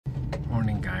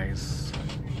Morning, guys.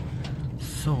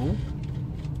 So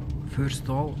first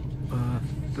off,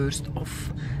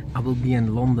 I will be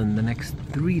in London the next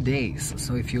 3 days,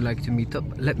 so if you like to meet up,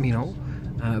 let me know.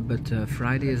 But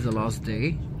Friday is the last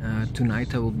day.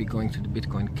 Tonight I will be going to the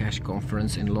Bitcoin Cash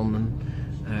conference in London.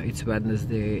 It's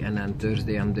Wednesday, and then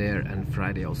Thursday I'm there, and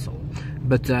Friday also.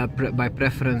 But by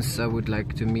preference I would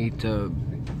like to meet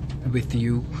with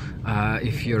you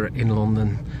if you're in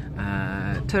London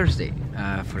Thursday,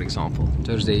 for example.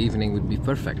 Thursday evening would be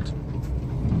perfect.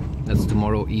 That's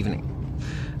tomorrow evening.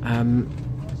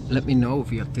 Let me know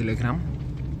via Telegram.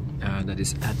 That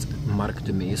is at Mark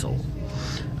de Mezel.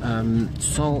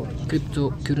 So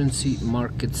cryptocurrency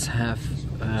markets have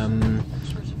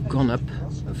gone up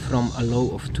from a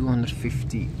low of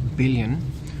 250 billion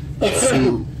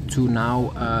to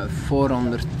now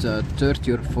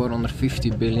 430 or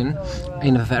 450 billion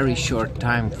in a very short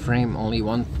time frame, only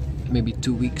maybe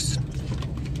 2 weeks.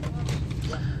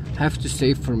 I have to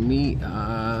say, for me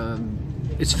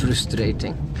it's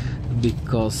frustrating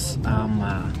because I'm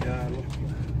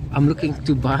looking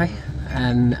to buy,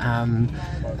 and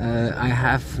I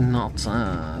have not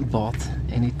bought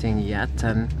anything yet,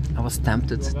 and I was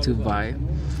tempted to buy,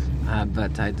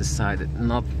 but I decided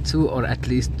not to, or at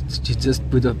least to just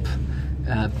put up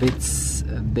bids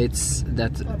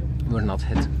that were not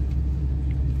hit.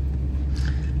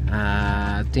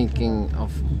 Thinking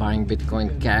of buying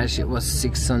Bitcoin Cash, it was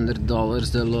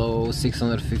 $600 the low,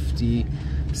 650.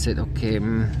 Said okay,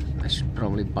 I should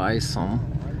probably buy some,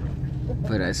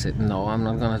 but I said no, I'm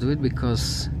not gonna do it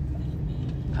because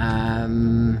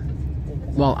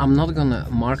well, I'm not gonna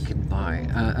market buy,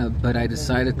 but I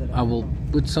decided I will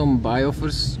put some buy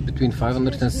offers between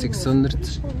 500 and 600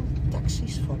 to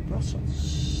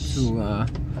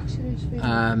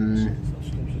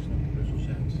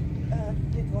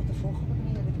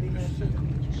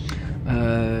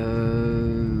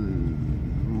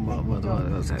what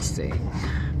was I saying?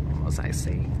 What was I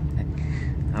saying?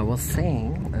 I was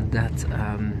saying that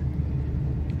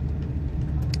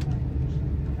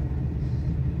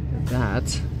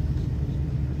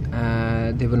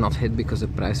they were not hit because the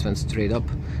price went straight up,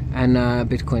 and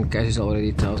Bitcoin Cash is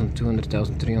already $1,200,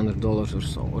 $1,300 or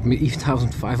so, or even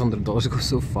 $1,500. Goes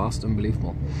so fast,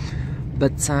 unbelievable.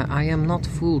 But I am not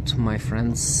fooled, my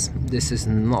friends. This is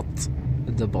not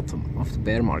the bottom of the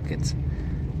bear market.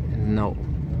 No,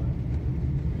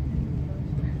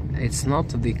 it's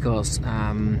not, because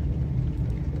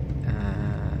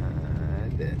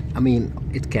I mean,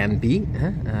 it can be.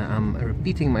 I'm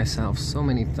repeating myself so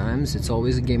many times. It's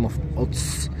always a game of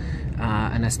odds,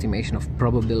 an estimation of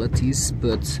probabilities.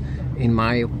 But in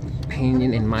my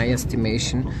opinion, in my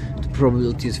estimation, the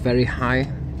probability is very high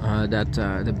that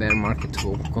the bear market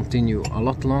will continue a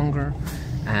lot longer,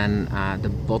 and the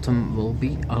bottom will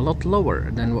be a lot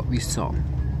lower than what we saw.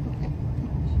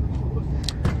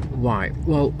 Why?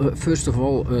 Well, first of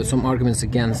all, some arguments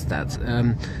against that.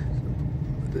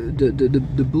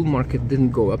 The bull market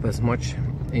didn't go up as much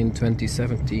in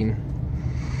 2017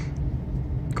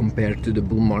 compared to the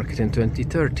bull market in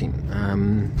 2013.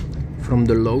 From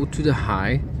the low to the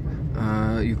high,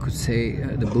 you could say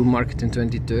the bull market in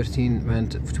 2013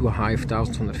 went to a high of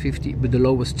 1,250, but the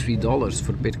low was $3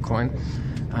 for Bitcoin,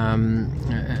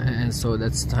 and so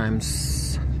that's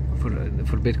times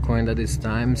for Bitcoin, that is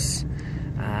times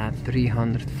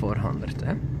 300,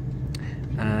 400.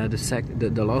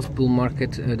 The last bull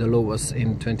market, the low was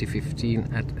in 2015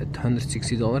 at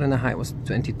 $160, and the high was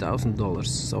 $20,000.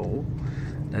 So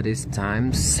that is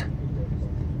times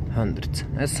 100.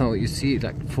 So you see,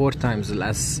 like 4 times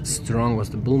less strong was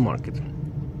the bull market,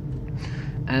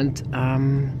 and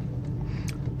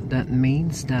that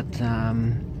means that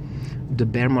the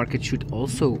bear market should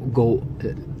also go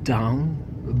down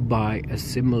by a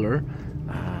similar,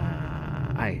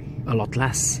 a lot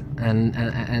less, and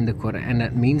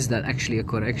that means that actually a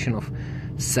correction of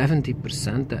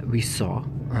 70% that we saw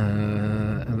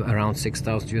around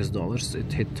 $6,000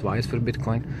 it hit twice for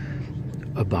Bitcoin,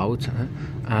 about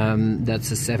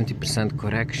that's a 70%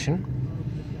 correction,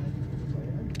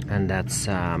 and that's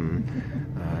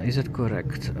is it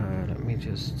correct? Let me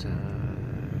just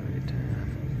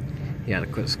yeah,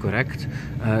 that's correct.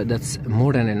 That's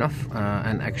more than enough,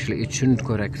 and actually it shouldn't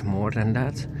correct more than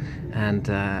that, and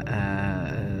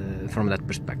from that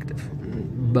perspective.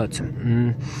 But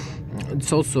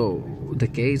it's also the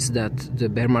case that the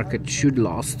bear market should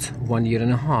last 1.5 years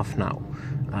now,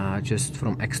 just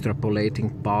from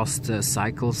extrapolating past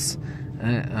cycles.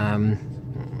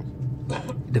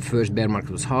 The first bear market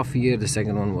was half a year, the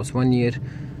second one was 1 year,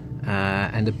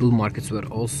 and the bull markets were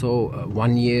also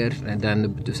 1 year, and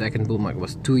then the second bull market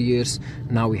was 2 years.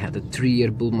 Now we had a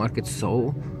 3-year bull market,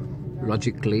 so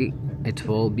logically it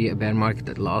will be a bear market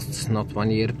that lasts not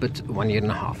 1 year but 1 year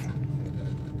and a half.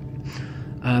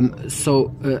 And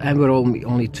we're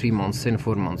only 3 months in,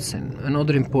 4 months in.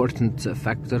 Another important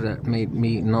factor that made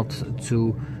me not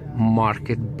to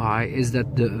market buy is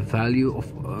that the value of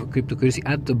cryptocurrency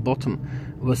at the bottom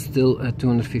was still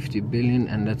 250 billion,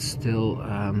 and that's still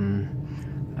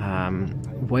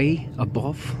way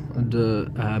above the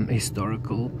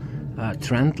historical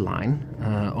trend line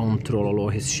on Trollolo,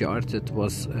 his chart. It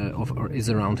was is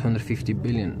around 150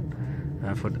 billion.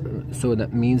 So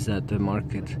that means that the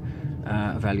market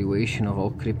valuation of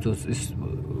all cryptos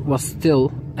was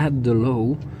still at the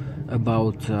low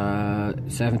about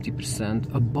 70%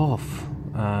 above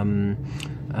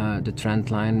the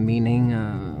trend line, meaning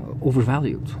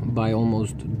overvalued by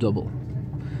almost double.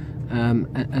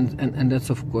 And that's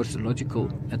of course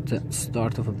logical at the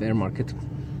start of a bear market.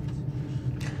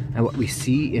 And what we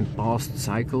see in past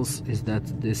cycles is that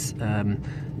this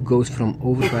goes from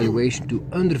overvaluation to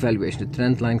undervaluation. The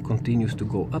trend line continues to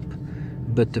go up,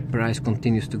 but the price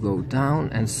continues to go down,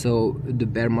 and so the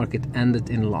bear market ended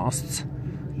in last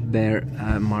bear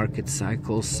market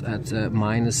cycles at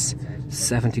minus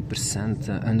 70%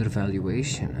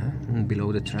 undervaluation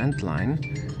below the trend line.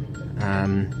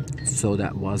 So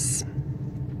that was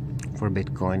for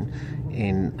Bitcoin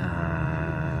in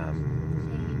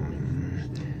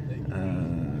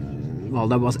well,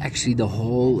 that was actually the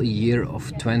whole year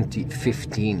of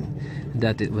 2015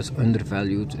 that it was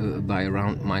undervalued by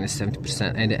around minus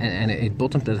 70%, and it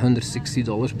bottomed at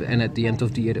 $160, and at the end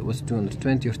of the year it was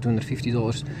 $220 or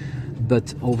 $250.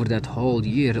 But over that whole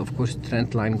year, of course, the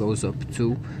trend line goes up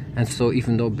too, and so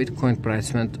even though Bitcoin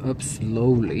price went up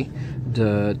slowly,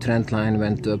 the trend line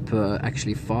went up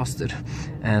actually faster,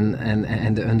 and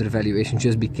the undervaluation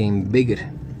just became bigger,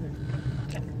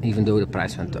 even though the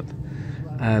price went up.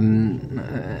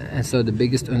 And so the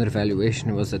biggest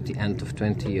undervaluation was at the end of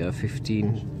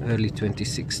 2015, early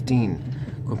 2016,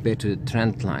 compared to the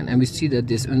trend line. And we see that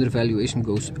this undervaluation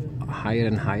goes higher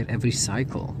and higher every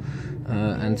cycle.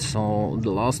 And so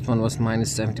the last one was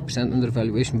minus 70%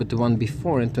 undervaluation, but the one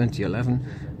before in 2011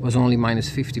 was only minus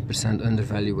 50%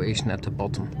 undervaluation at the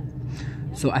bottom.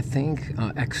 So I think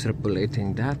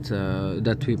extrapolating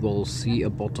that we will see a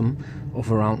bottom of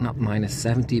around not minus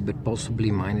 70 but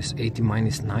possibly minus 80,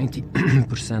 minus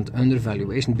 90%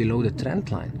 undervaluation below the trend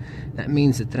line. That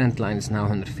means the trend line is now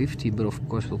 150, but of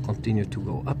course will continue to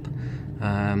go up.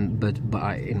 But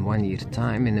in 1 year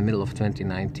time, in the middle of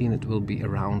 2019, it will be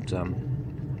around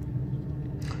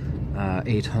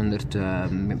 800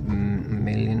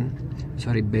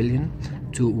 billion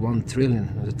to 1 trillion,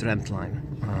 the trend line.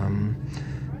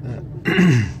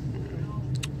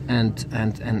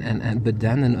 But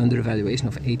then an undervaluation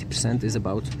of 80% is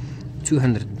about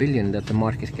 200 billion that the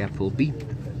market cap will be.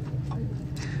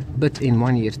 But in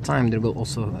 1 year time, there will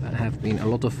also have been a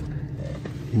lot of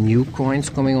new coins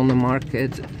coming on the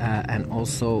market, and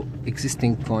also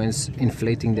existing coins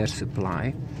inflating their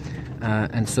supply,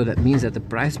 and so that means that the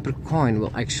price per coin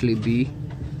will actually be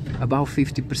about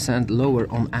 50% lower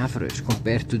on average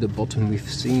compared to the bottom we've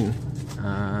seen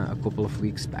a couple of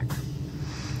weeks back.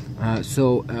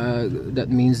 So that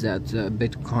means that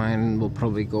Bitcoin will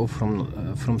probably go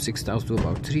from 6,000 to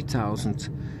about 3,000,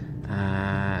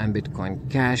 and Bitcoin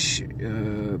Cash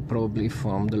probably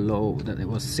from the low that it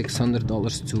was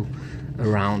 $600 to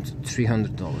around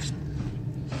 $300.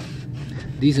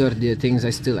 These are the things I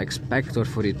still expect. Or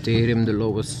for Ethereum, the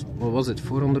lowest, what was it,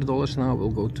 $400 now, will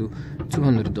go to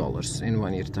 $200 in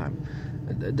 1 year time.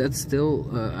 That's still,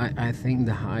 I think,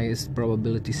 the highest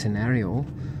probability scenario.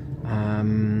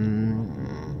 And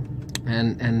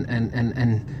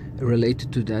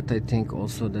related to that, I think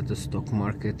also that the stock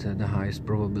market, the highest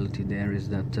probability there is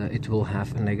that it will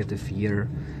have a negative year,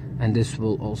 and this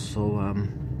will also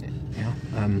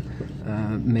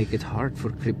make it hard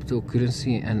for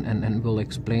cryptocurrency, and will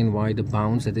explain why the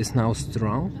bounce that is now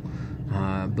strong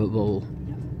but will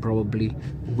probably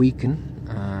weaken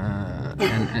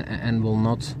and will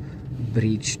not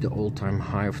breach the all-time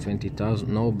high of 20,000.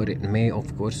 No, but it may,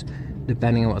 of course,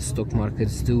 depending on what stock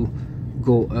markets do,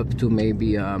 go up to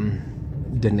maybe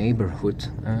the neighborhood,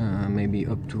 maybe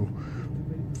up to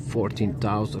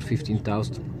 14,000 or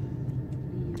 15,000,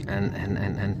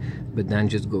 but then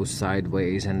just go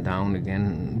sideways and down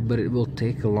again. But it will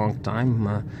take a long time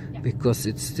because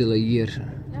it's still a year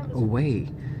away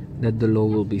that the low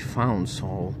will be found.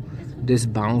 So this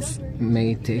bounce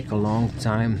may take a long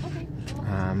time.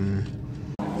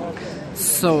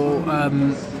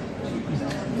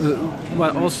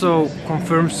 What also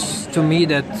confirms to me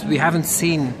that we haven't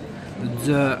seen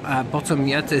the bottom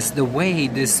yet is the way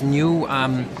this new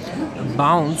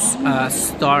bounce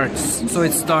starts. So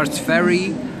it starts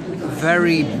very,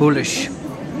 very bullish.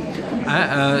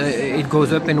 It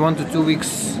goes up in 1 to 2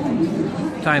 weeks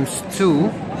times 2,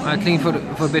 I think,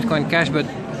 for Bitcoin Cash, but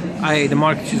the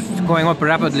market is going up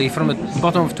rapidly from the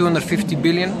bottom of 250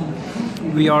 billion.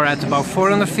 We are at about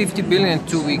 450 billion in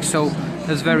 2 weeks, so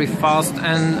that's very fast.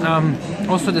 And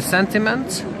also the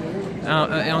sentiment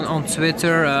on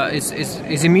Twitter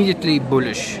is immediately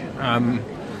bullish,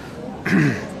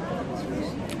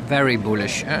 very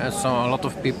bullish. So a lot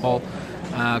of people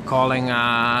calling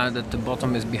that the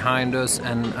bottom is behind us,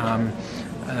 and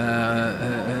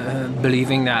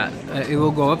believing that it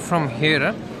will go up from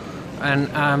here.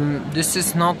 And this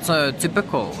is not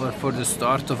typical for the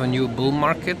start of a new bull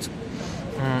market.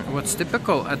 What's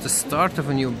typical at the start of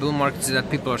a new bull market is that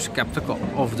people are skeptical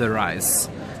of the rise,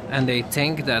 and they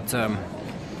think that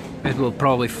it will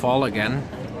probably fall again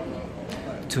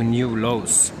to new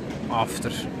lows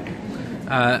after.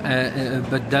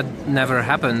 But that never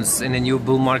happens in a new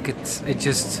bull market. It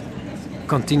just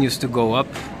continues to go up,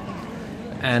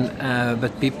 and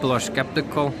but people are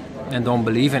skeptical and don't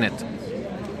believe in it.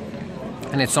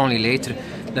 And it's only later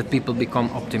that people become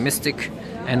optimistic,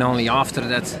 and only after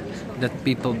that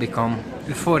people become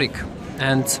euphoric.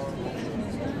 And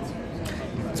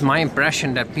it's my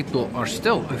impression that people are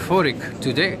still euphoric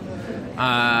today,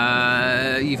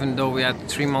 even though we had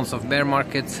 3 months of bear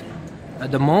market.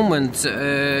 At the moment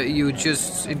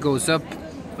it goes up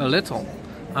a little,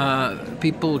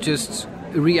 people just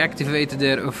reactivated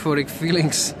their euphoric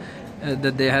feelings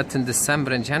that they had in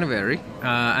December and January,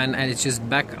 and it's just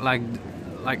back like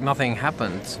nothing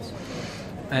happened.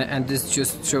 And this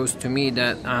just shows to me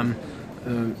that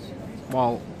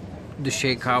well, the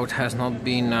shakeout has not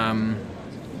been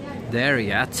there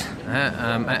yet,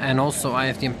 and also I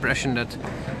have the impression that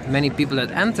many people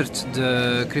that entered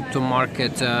the crypto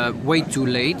market way too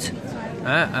late,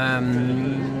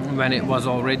 when it was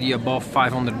already above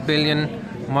 500 billion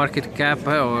market cap,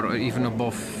 or even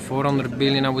above 400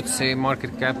 billion, I would say,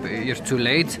 market cap. You're too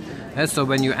late. So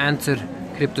when you enter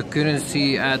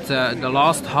cryptocurrency at the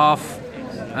last half,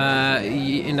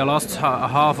 in the last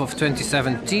half of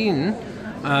 2017,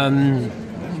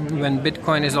 when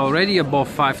Bitcoin is already above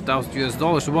 $5,000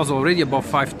 US, it was already above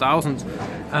 5,000,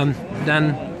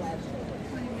 then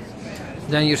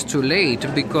you're too late,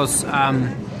 because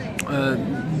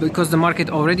the market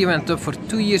already went up for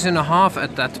 2.5 years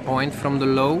at that point from the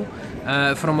low.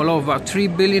 From a low of about 3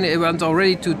 billion, it went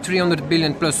already to 300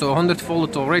 billion plus, so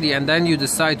 100-fold already, and then you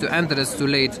decide to enter, it's too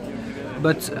late.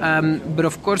 But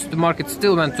of course the market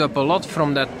still went up a lot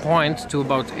from that point to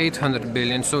about 800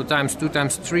 billion, so times 2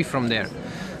 times 3 from there.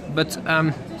 But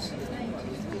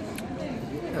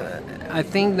I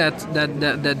think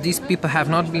that these people have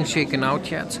not been shaken out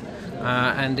yet,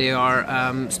 and they are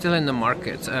still in the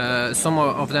market. Some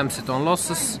of them sit on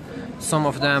losses, some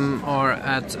of them are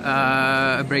at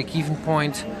a break-even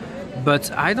point, but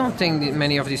I don't think that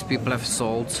many of these people have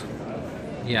sold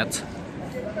yet.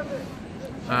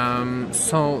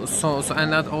 So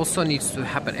and that also needs to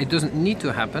happen. It doesn't need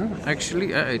to happen,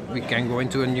 actually. We can go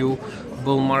into a new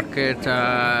bull market,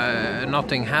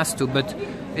 nothing has to, but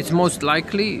it's most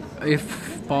likely,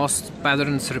 if past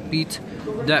patterns repeat,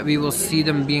 that we will see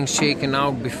them being shaken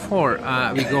out before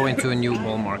we go into a new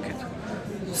bull market.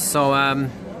 So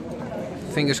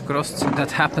fingers crossed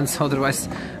that happens, otherwise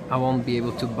I won't be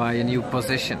able to buy a new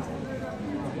position.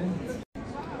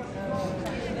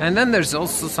 And then there's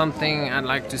also something I'd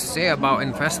like to say about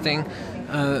investing.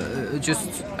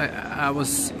 I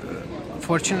was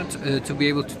fortunate to be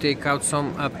able to take out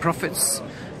some profits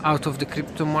out of the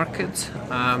crypto market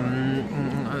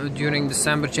during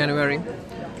December, January.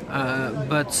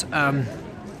 But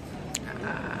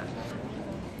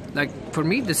like, for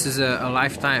me, this is a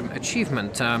lifetime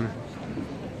achievement.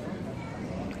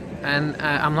 And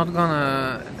I'm not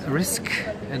gonna risk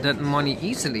that money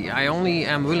easily. I only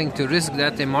am willing to risk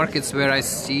that in markets where I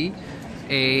see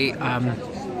a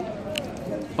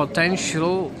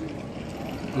potential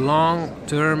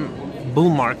long-term bull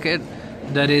market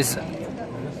that is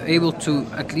able to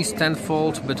at least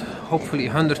 10-fold, but hopefully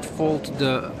 100-fold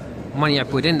the money I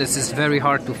put in. This is very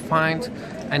hard to find,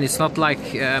 and it's not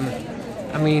like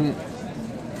I mean,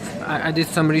 I did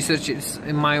some research. It's,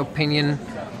 in my opinion,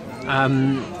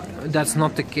 that's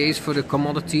not the case for the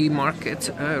commodity market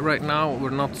right now.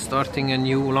 We're not starting a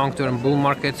new long-term bull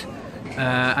market.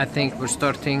 I think we're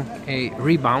starting a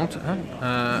rebound,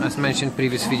 as mentioned in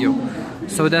previous video.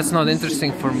 So that's not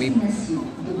interesting for me.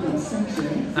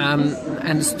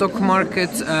 And the stock market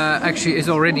actually is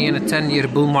already in a 10-year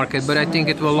bull market, but I think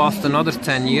it will last another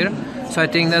 10 years. So I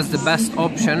think that's the best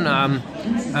option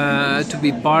to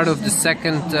be part of the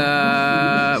second.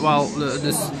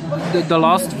 The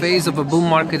last phase of a bull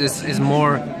market is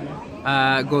more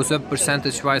goes up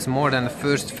percentage-wise more than the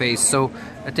first phase. So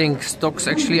I think stocks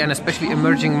actually, and especially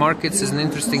emerging markets, is an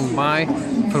interesting buy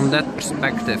from that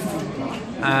perspective.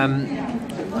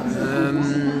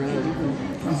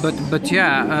 But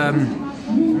yeah.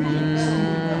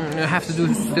 I have to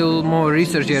do still more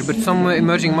research here, but some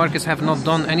emerging markets have not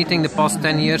done anything the past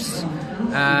 10 years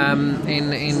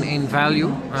in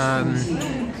value.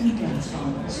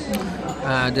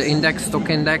 The stock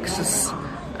indexes,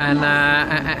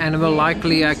 and will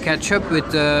likely catch up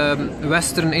with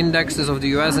Western indexes of the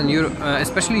US and Europe,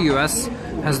 especially US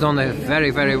has done very,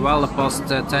 very well the past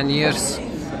 10 years.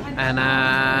 But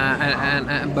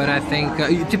I think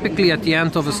typically at the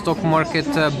end of a stock market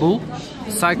bull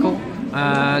cycle,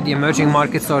 the emerging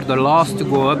markets are the last to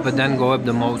go up, but then go up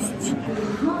the most.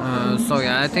 So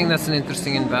yeah, I think that's an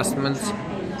interesting investment.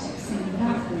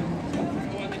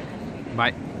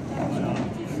 Bye.